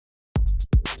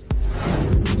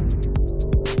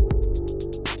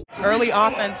Early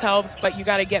offense helps, but you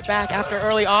got to get back after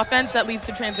early offense. That leads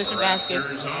to transition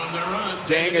baskets.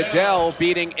 Dang Adele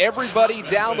beating everybody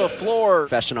down the floor.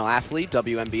 Professional athlete,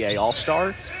 WNBA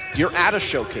All-Star. You're at a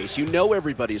showcase. You know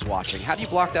everybody's watching. How do you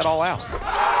block that all out?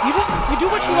 You do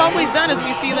what you've always done, as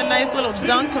we see the nice little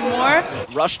dunk to Moore.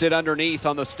 Rushed it underneath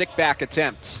on the stick-back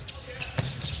attempt.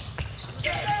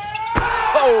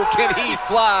 Oh, can he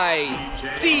fly?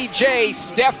 DJ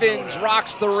Steffens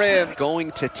rocks the rim.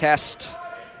 Going to test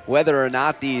whether or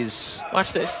not these...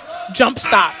 Watch this. Jump,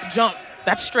 stop, jump.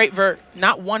 That's straight vert,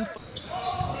 not one.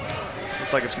 This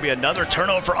looks like it's going to be another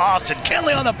turnover for Austin.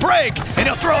 Kenley on the break, and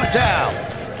he'll throw it down.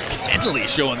 Kenley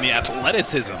showing the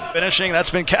athleticism. Finishing, that's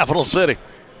been Capital City.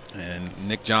 And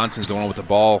Nick Johnson's the one with the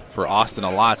ball for Austin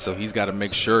a lot, so he's got to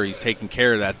make sure he's taking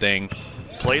care of that thing.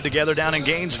 Played together down in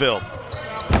Gainesville.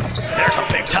 There's a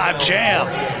big-time jam.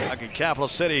 Back in Capital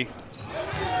City.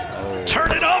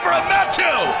 Turn it over, and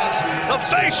Metu! The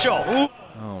facial.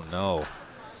 Oh, no.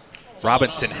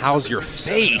 Robinson, how's your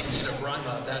face?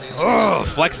 Oh,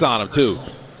 flex on him, too.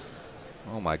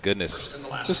 Oh, my goodness.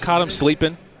 Just caught him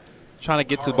sleeping. Trying to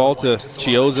get the ball to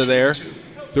Chiozza there.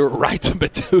 Threw it right to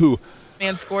Metu.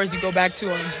 Man scores, you go back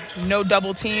to him. No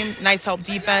double team, nice help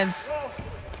defense.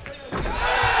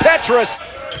 Petrus.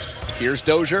 Here's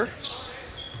Dozier.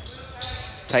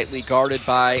 Tightly guarded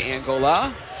by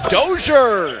Angola.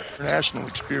 Dozier! International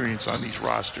experience on these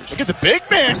rosters. Look at the big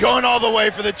man going all the way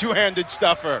for the two-handed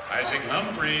stuffer. Isaac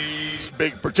Humphries.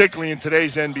 Big, particularly in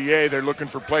today's NBA, they're looking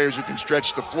for players who can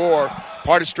stretch the floor.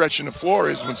 Part of stretching the floor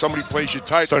is when somebody plays you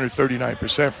tight, it's under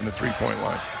 39% from the three-point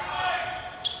line.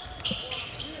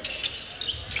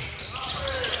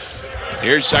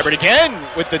 Here's Seibert again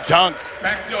with the dunk.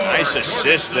 Nice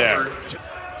assist there.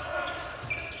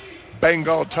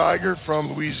 Bengal Tiger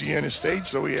from Louisiana State,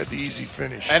 so he had the easy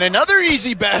finish. And another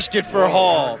easy basket for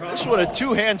Hall. This was a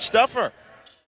two-hand stuffer.